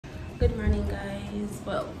Good morning, guys.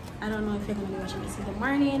 Well, I don't know if you're gonna be watching this in the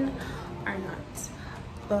morning or not,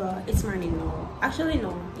 but it's morning now. Actually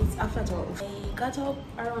no, it's after 12. I got up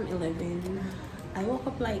around 11. I woke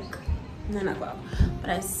up like 9 o'clock, but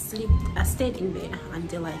I stayed in bed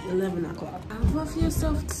until like 11 o'clock. I have a few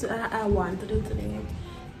stuff I want to do today.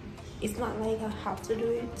 It's not like I have to do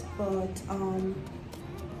it, but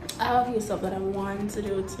I have a few stuff that I want to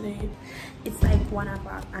do today. It's like 1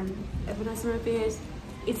 o'clock, and if you don't see my face,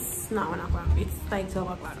 it's not 1 o'clock, it's like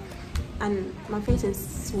 12 o'clock, and my face is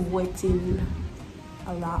sweating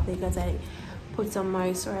a lot because I put some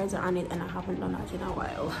moisturizer on it and I haven't done that in a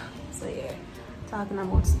while. So yeah, talking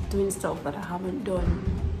about doing stuff that I haven't done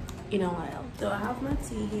in a while. So I have my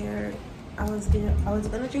tea here. I was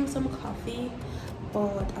gonna drink some coffee,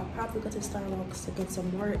 but I'll probably go to Starbucks to get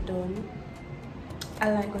some work done.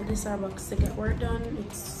 I like going to Starbucks to get work done.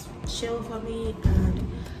 It's chill for me and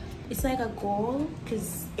it's like a goal,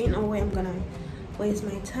 because ain't no way I'm gonna waste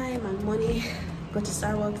my time and money go to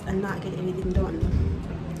Starbucks and not get anything done,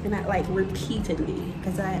 and not like repeatedly,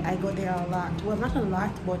 because I go there a lot. Well, not a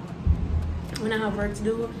lot, but when I have work to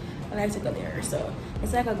do, I like to go there. So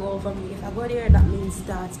it's like a goal for me. If I go there, that means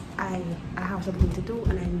that I have something to do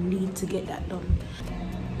and I need to get that done.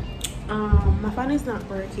 My fan is not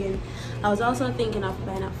working. I was also thinking of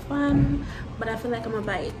buying a fan, but I feel like I'm gonna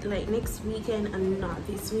buy it like next weekend and not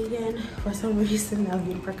this weekend. For some reason I've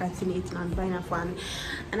been procrastinating on buying a fan,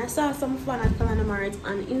 and I saw some fan at Kalana Mart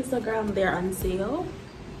on Instagram. They're on sale.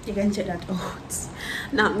 You can check that out.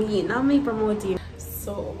 Not me promoting.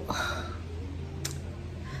 So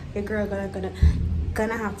your girl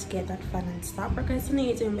gonna have to get that fan and stop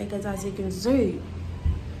procrastinating, because as you can see,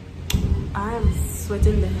 I am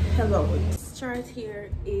sweating the hell out. This chart here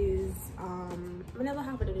is I never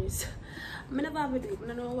have to do this. I never have to do it. I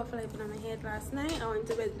don't know what I put on my head last night. I went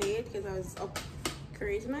to bed late because I was up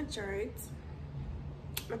creating my chart.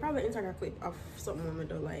 I probably insert a clip of something I'm gonna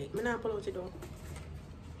do. Like, I'm not pull out to do.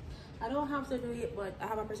 I don't have to do it, but I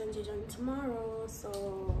have a presentation tomorrow,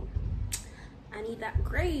 so I need that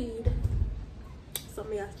grade. So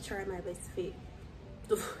I have to try my best fit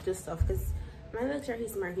to do this stuff, because my lecturer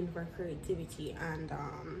is marking for creativity, and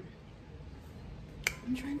I'm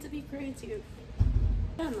trying to be creative.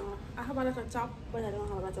 I don't know. I have a lot of top, but I don't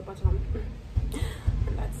have a lot of bottom,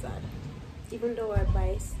 and that's sad. Even though I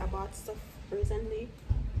bought stuff recently,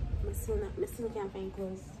 I still can't find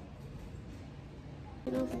clothes.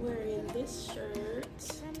 I'm wearing this shirt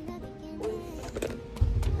with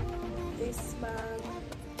this bag.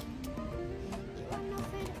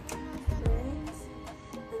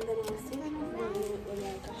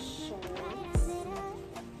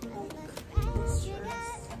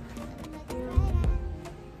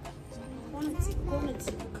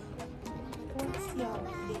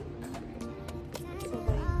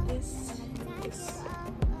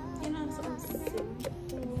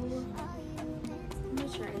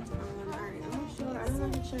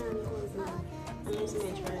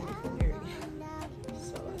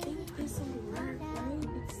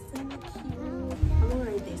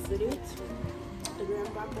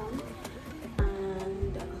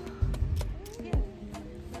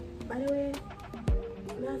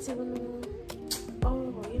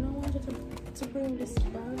 To bring this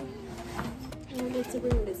bag. I wanted to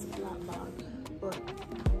bring this black bag, but I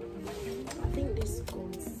think this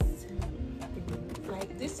goes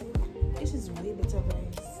like this is way better,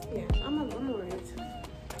 guys. Yeah, I'm worried.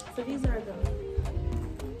 So these are the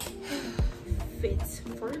fit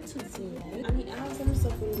for today. I mean, I have some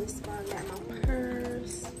stuff in this bag, like my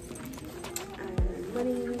purse and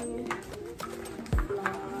money,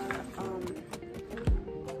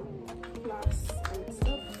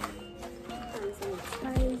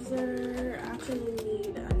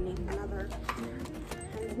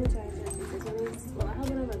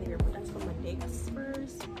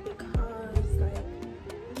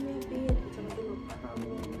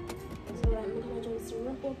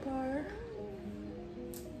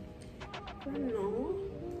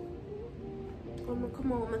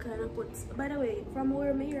 come on, I kind of put. By the way, from where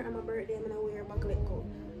I'm here, I'm a birthday, I'm gonna wear a bucklet coat.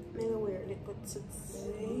 I'm gonna wear it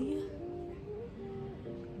today.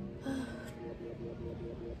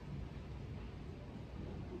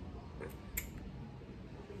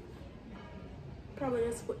 Probably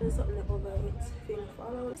just put something over it if you don't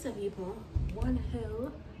follow. So people, one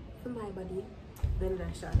hell for my body, then the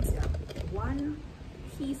shots, yeah. One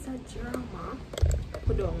piece of drama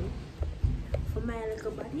put on for my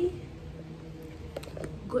little body.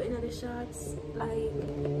 Go into the shots, like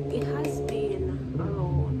it has been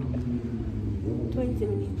around 20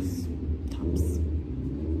 minutes tops.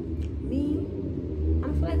 Me, I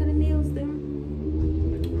feel like I nails them,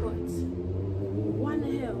 but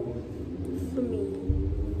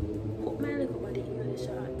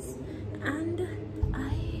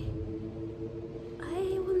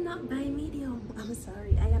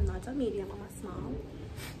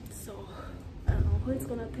how it's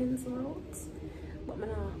gonna pencil out, but I'm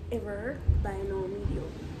not ever buy no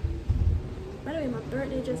medium. By the way, my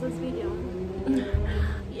birthday just was medium.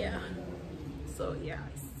 Yeah, so yeah,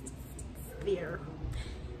 it's there.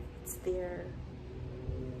 It's there.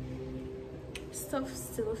 Stuff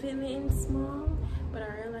still fit me in small, but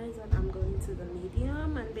I realize that I'm going to the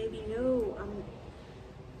medium, and baby, no,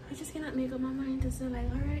 I just cannot make up my mind to say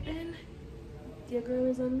like, all right then, your girl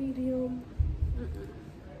is a medium.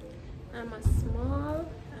 I'm a small,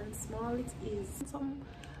 and small it is. Some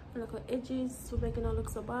little edges so making it look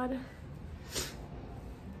so bad.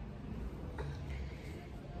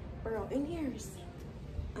 Bro, in here is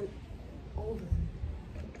an old one.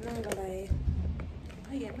 Not gonna lie.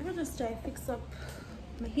 Oh yeah, I'm gonna just try to fix up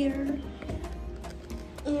my hair, and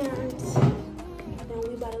then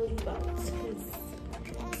we better leave out because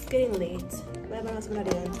it's getting late. Whatever else I'm gonna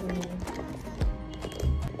do until now.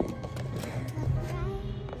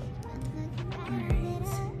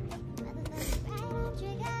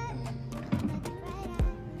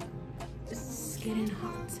 Getting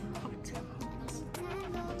hot.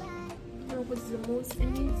 Now what's the most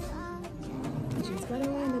in it? Just gotta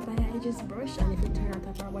wind up by the edges brush, and if it turn out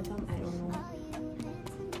top or bottom, I don't know.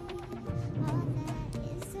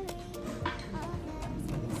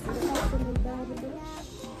 Start from the bad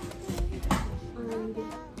brush, and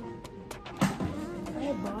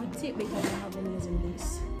I bought it because I have been using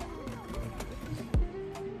this.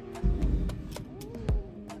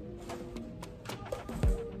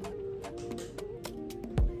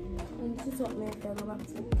 This is what my hair go back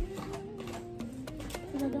to.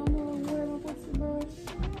 Because I don't know where I'm supposed to brush.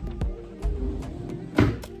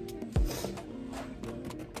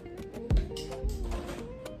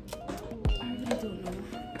 I really don't know.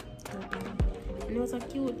 And it was a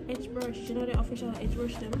cute edge brush. You know the official edge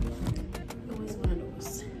brush them? It was one of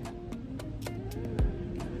those.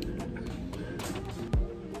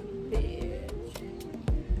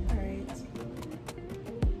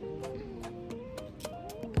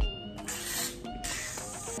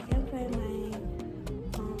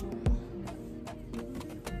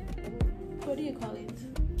 What do you call it?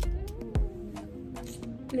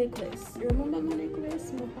 Necklace. You remember my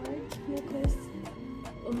necklace? My heart necklace?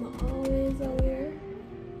 I'm always aware.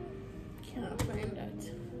 Can't find that.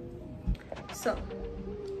 So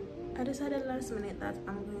I decided last minute that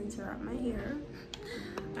I'm going to wrap my hair.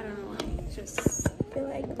 I don't know why. Just feel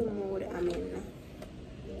like the mood I'm in.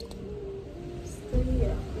 So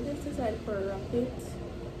yeah, I just decided for a wrap it.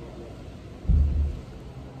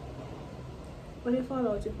 When you fall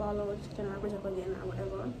out, you can wrap it up again or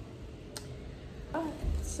whatever.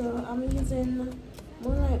 So I'm using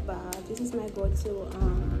Moonlight Bath. This is my go-to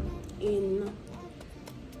in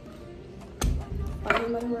Bath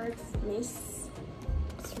and Body Works mist.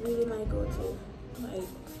 It's really my go-to, like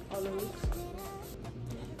always.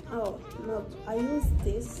 Oh no, I use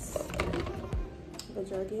this, the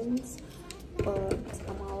Jergens, but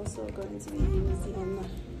I'm also going to be using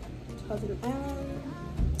Thousand Island.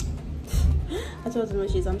 I told you what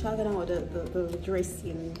she's. I'm talking about the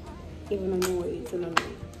dressing, even though it's on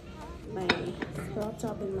my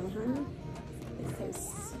laptop in my hand. It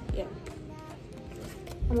says, yeah.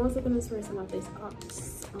 I'm also gonna spray some of this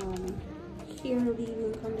Ox hair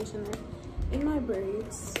leave-in conditioner in my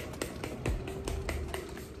braids.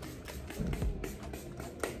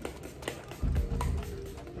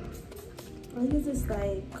 I use this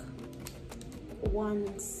like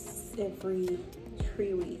once every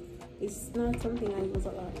 3 weeks. It's not something I use a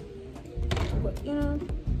lot, but you know,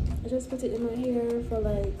 I just put it in my hair for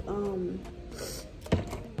like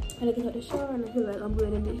when I get out of the shower and I feel like I'm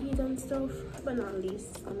going in the heat and stuff. But not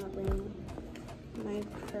least, I'm gonna bring my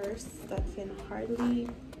purse that can hardly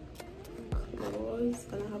close.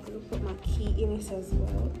 Gonna have to put my key in it as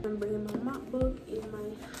well. I'm bringing my MacBook in my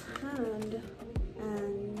hand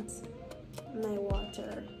and my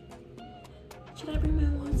water. Should I bring my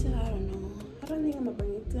water? I don't know. I don't think I'm gonna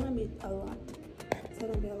bring it. It's gonna be a lot. It's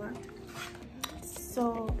gonna be a lot.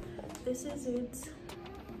 So this is it.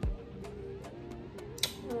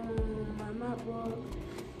 My MacBook,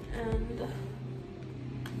 and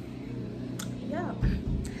yeah,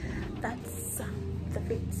 that's the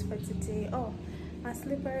fix for today. Oh, my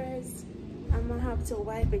slippers. I'm gonna have to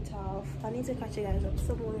wipe it off. I need to catch you guys up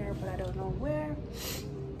somewhere, but I don't know where.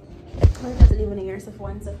 I might have to leave in here so for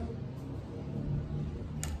 1 second.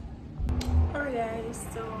 Alright guys,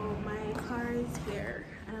 so my car is here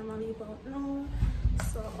and I'm gonna leave out now.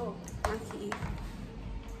 So oh, my key.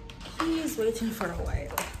 He is waiting for a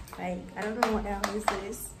while. Like, I don't know what the hell this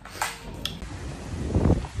is.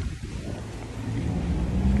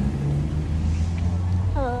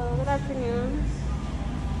 Hello, good afternoon.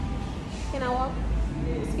 Can I walk?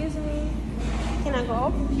 Excuse me. Can I go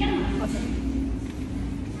up? Yeah. Okay.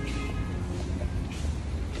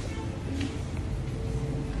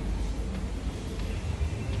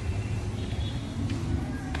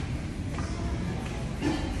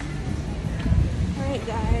 Alright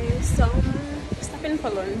guys, so I'm stopping for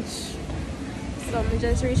lunch. So I'm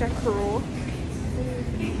just reached a crew.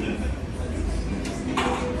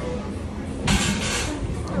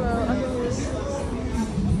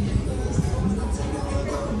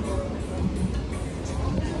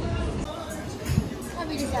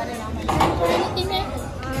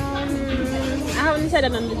 I haven't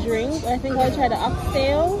decided on the drink. I think I'll try the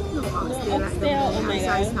oxtail. Oxtail, oh my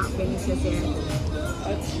god.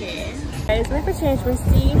 Okay. Guys, let me change my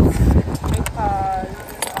seats because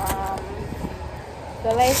the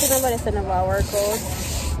lights in the center of our workout.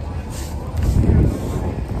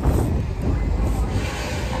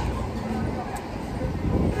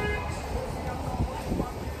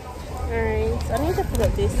 Alright, so I need to put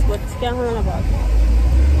up this, but it's can't hold about it.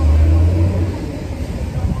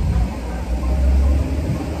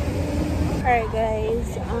 Alright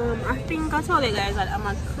guys, I think I told you guys that I'm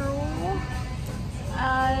a crew.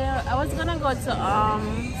 I was gonna go to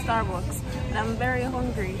Starbucks, but I'm very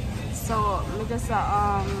hungry, so I just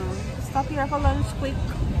stop here for lunch quick,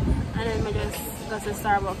 and then I just go to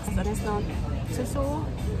Starbucks, and it's not too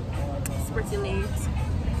it's pretty late.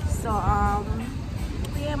 So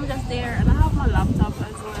yeah, I'm just there, and I have my laptop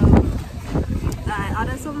as well. I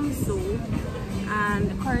ordered some soup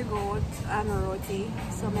and curry goat and roti,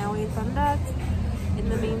 so I'm waiting for that. In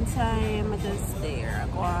the meantime, I'm just there. I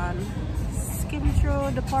go on skim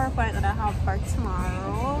through the PowerPoint that I have for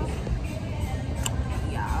tomorrow.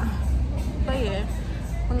 Yeah, but yeah,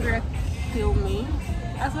 hungry kill me.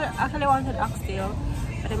 Actually wanted oxtail,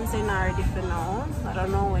 but I'm saying not ready for now. I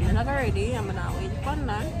don't know when it's not ready. I'm gonna wait for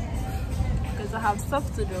that because I have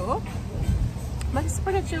stuff to do. But it's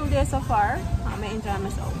pretty chill day so far. I'm enjoying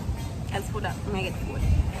myself. As for that, I get food.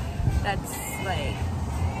 That's like,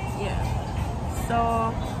 yeah.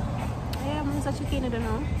 So yeah, I'm such a kid, I don't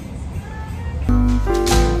know.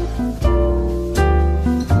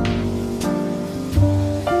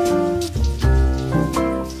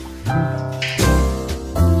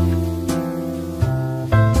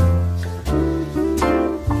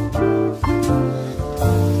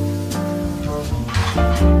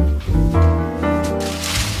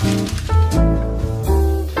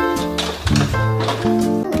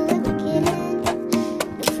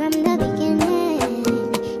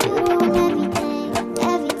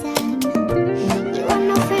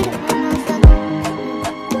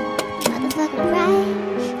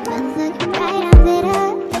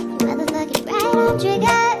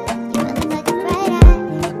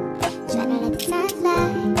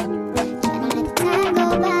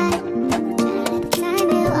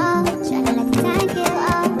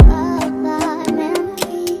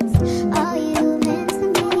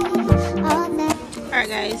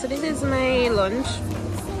 So this is my lunch.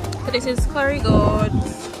 So this is curry goat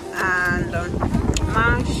and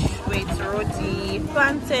mash with roti,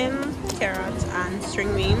 plantain, carrot and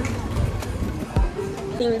string bean.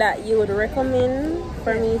 Thing that you would recommend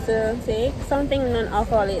for me to take? Something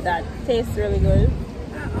non-alcoholic that tastes really good.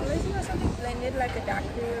 Unless you want something blended like a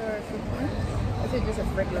daiquiri or something. Or is it just a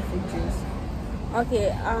regular fruit juice? Okay,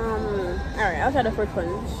 alright, I'll try the fruit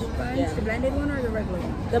punch. Yeah. The blended one or the regular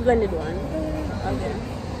one? The blended one. Okay.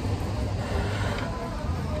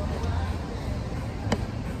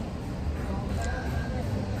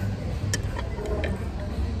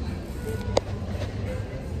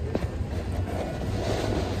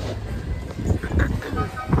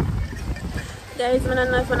 Guys, I don't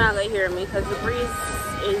know if you're not gonna hear me because the breeze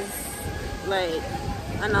is like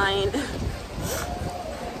annoying.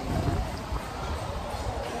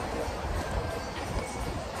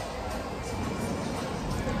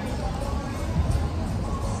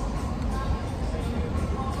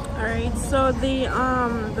 Alright, so the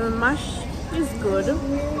mash is good.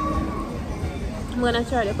 I'm gonna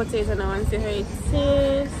try the potato now and see how it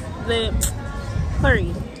tastes. The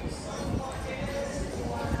curry.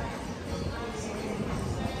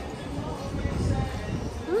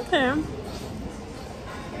 Okay.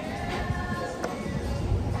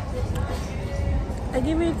 I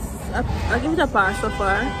give it a pass so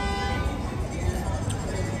far.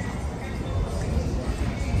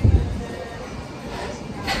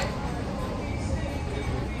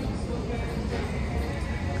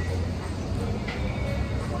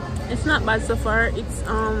 It's not bad so far. It's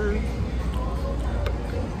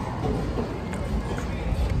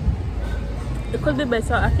it could be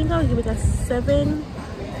better. I think I'll give it a 7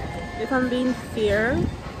 if I'm being fair.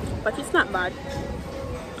 but it's not bad.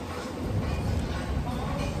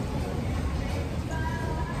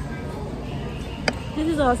 This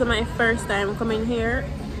is also my first time coming here.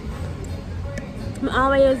 I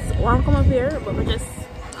always want to come up here, but I just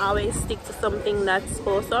always stick to something that's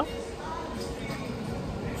closer.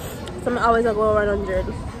 So I always go 100.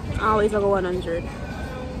 Always go 100.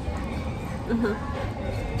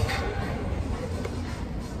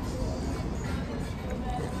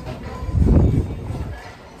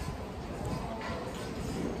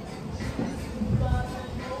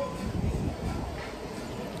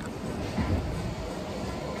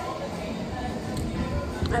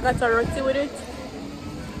 I got a roti with it.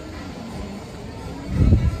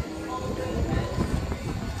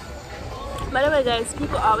 By the way guys,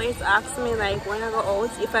 people always ask me like when I go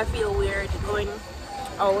out if I feel weird going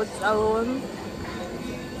out alone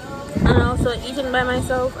and also eating by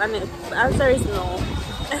myself, and the answer is no.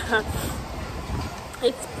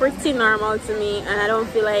 It's pretty normal to me, and I don't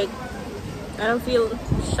feel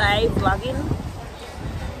shy vlogging.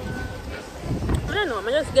 I don't know,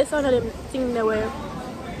 I just get some of them things that where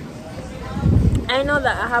I know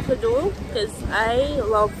that I have to do because I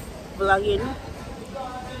love vlogging.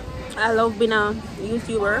 I love being a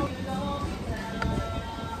YouTuber,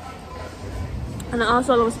 and I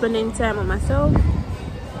also love spending time with myself.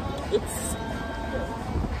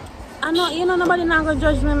 I know, you know, nobody not gonna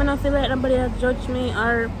judge me. I don't feel like nobody will judge me,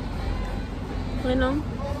 or you know.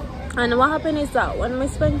 And what happened is that when we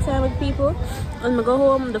spend time with people and we go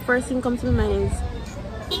home, the first thing comes to my mind is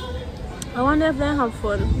I wonder if they have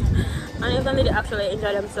fun and if they actually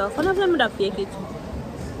enjoy themselves. One of them would have fake it.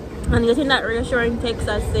 And getting that reassuring text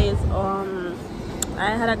that says,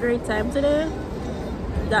 I had a great time today,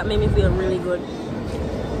 that made me feel really good.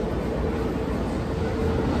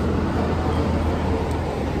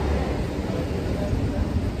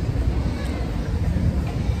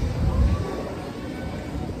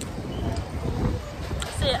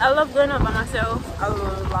 See, I love going out by myself a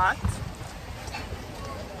lot.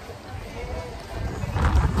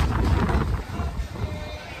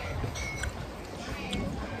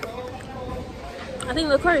 I think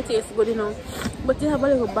the curry tastes good, you know, but you have a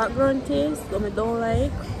little background taste that I don't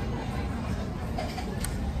like.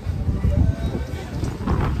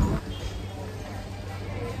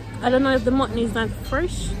 I don't know if the mutton is not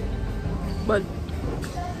fresh, but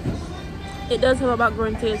it does have a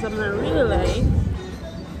background taste that I really like.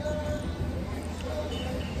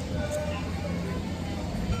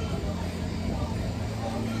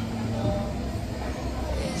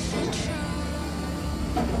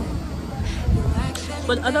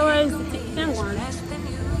 But otherwise, it can go on.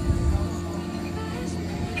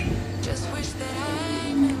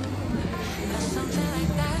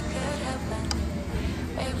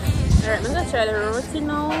 Alright, I'm gonna try the roti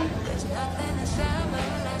now.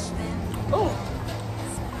 Oh,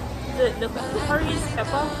 the curry is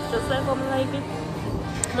pepper, just like how I like it.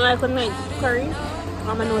 I like when I eat curry,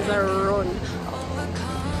 and my nose are run.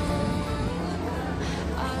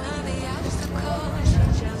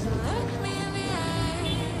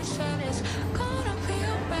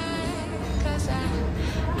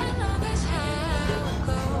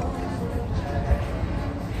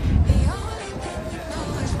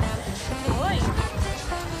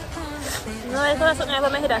 No, I thought something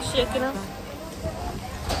about my head that shake, you know.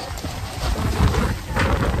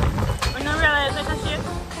 I don't realize I can shake.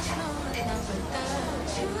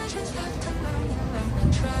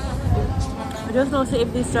 I just don't see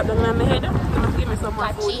if this strap down on my head. It must give me some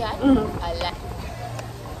more food.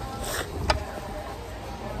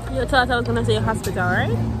 You thought I was gonna say hospital,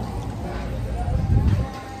 right?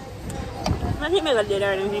 I think maybe I did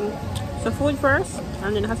or anything. So food first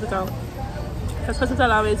and then hospital. Because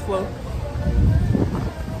hospital always full.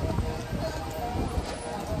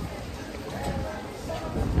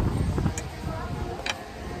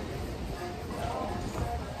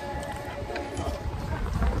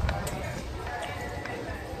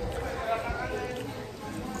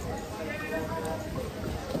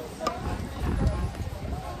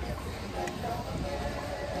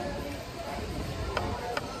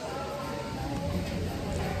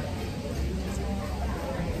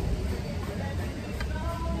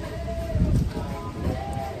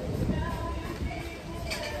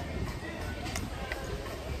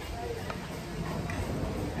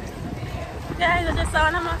 Guys, I just saw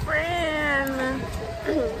one of my friend.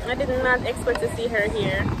 I did not expect to see her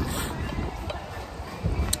here,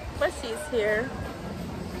 but she's here.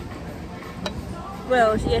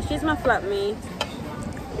 Well, she's my flatmate.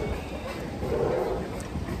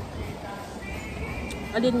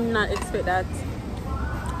 I did not expect that.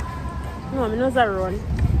 No, my nose are run.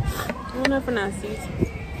 I don't know if I see it.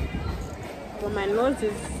 My nose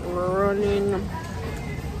is running.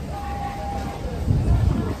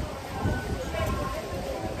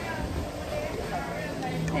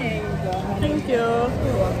 There you go. Thank you. You're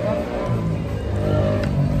welcome.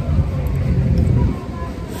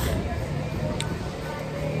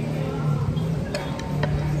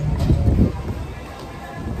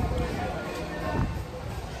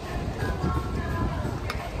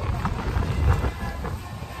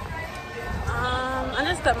 I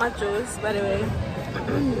just got my juice, by the way.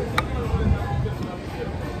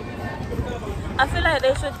 I feel like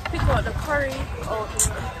they should pick out the curry. Oh,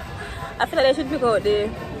 I feel like they should pick out the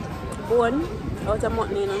bone out of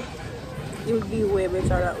mutton, you know. It would be way better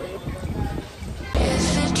that way.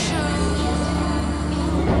 Is it true?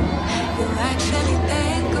 You actually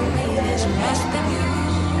think of me as less than you.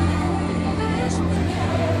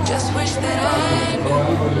 Just wish that I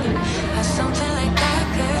knew how something like that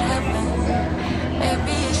could happen.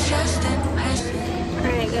 Maybe it's just impatient.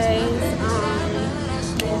 Alright guys,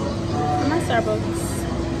 I'm at Starbucks.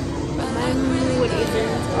 My mood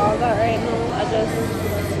isn't all that right now.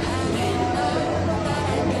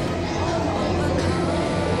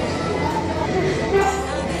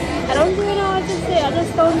 I don't really know what to say. I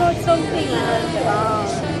just found out something and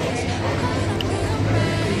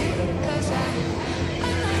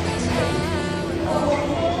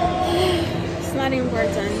it's not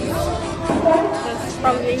important. Just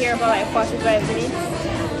probably here about like 45 minutes.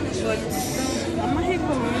 But I'm gonna head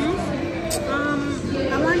home.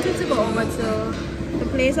 I wanted to go over to the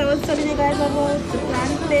place I was telling you guys about, the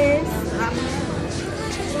plant place.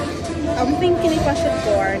 I'm thinking if I should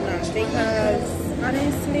go or not because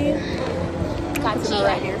honestly, that's not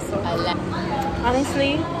right here. So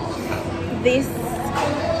honestly, this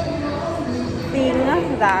thing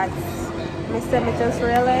that Mr. just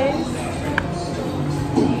realized,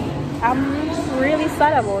 I'm really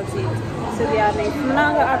sad about it. To be honest, I'm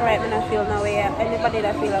not gonna act right when I feel no way. Anybody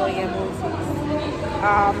that feel away about it.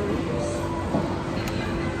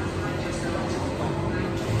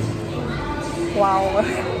 Wow.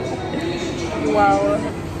 Wow.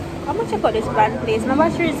 I'm gonna check out this plant place. My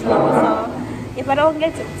battery is low, so if I don't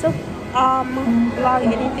get to vlog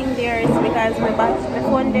anything there, it's because my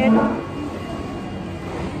phone dead.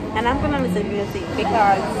 And I'm gonna listen to music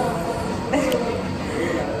because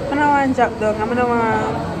I don't want to drop down. I'm gonna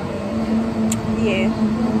want yeah.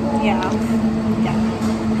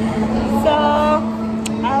 So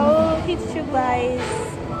I'll hit you guys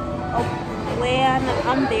up when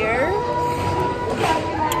I'm there.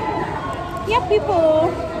 Yeah,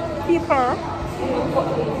 people.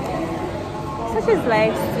 Such is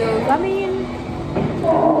life still. I mean,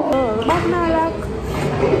 oh, the bag not locked.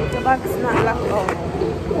 The bag's not locked out.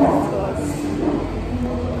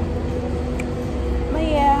 But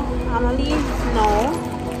yeah, I'm gonna leave now.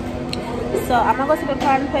 So I'm gonna go to the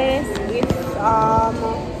plant place.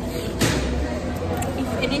 If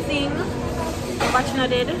anything, watching I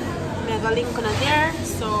did, I'm gonna link on there.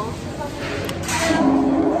 So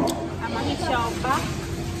I'm gonna hit y'all back.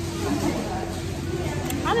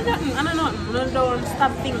 I don't know.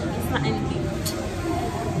 Stop thinking. It's not anything.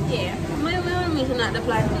 Yeah, we're meeting at the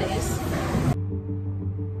plant place.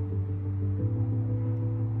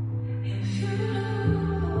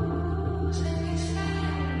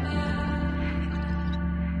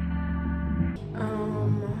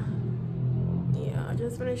 Yeah, I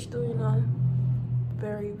just finished doing a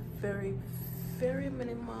very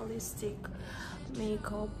minimalistic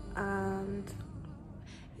makeup, and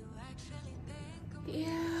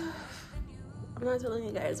yeah, I'm not telling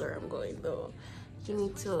you guys where I'm going though. You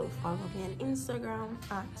need to follow me on Instagram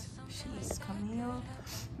at She's Camille.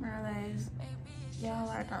 Realize y'all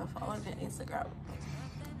are not following me on Instagram.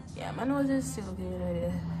 Yeah, my nose is still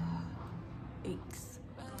good. Aches.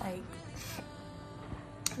 Like,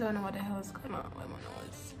 I don't know what the hell is going on with my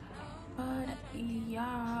nose. But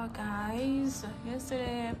yeah, guys,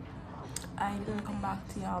 yesterday I didn't come back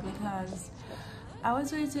to y'all because I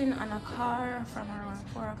was waiting on a car from around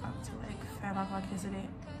 4 o'clock to like 5 o'clock yesterday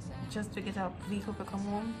just to get a vehicle to come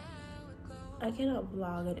home. I cannot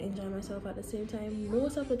vlog and enjoy myself at the same time.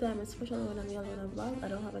 Most of the time, especially when I'm alone on vlog, I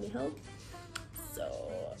don't have any help. So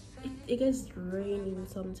it gets draining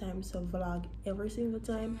sometimes to vlog every single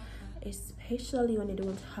time, especially when you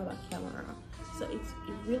don't have a camera. So it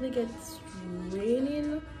really gets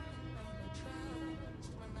draining.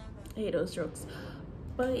 I hate those jokes.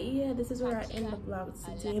 But yeah, this is where I end the vlog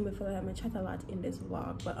today. I feel like I'm gonna chat a lot in this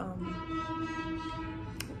vlog, but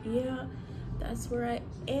yeah, that's where I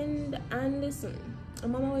end. And listen,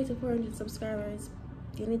 I'm on my way to 400 subscribers.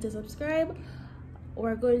 You need to subscribe.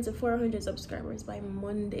 We're going to 400 subscribers by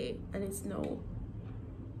Monday, and it's now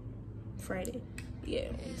Friday.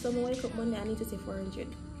 Yeah, so I'm gonna wake up Monday. I need to say 400.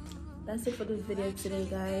 That's it for the video today,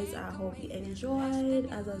 guys. I hope you enjoyed.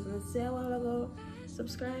 As I was gonna say a while ago,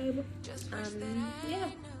 subscribe, and yeah,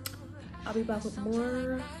 I'll be back with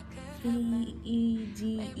more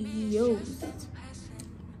videos.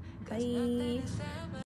 Bye.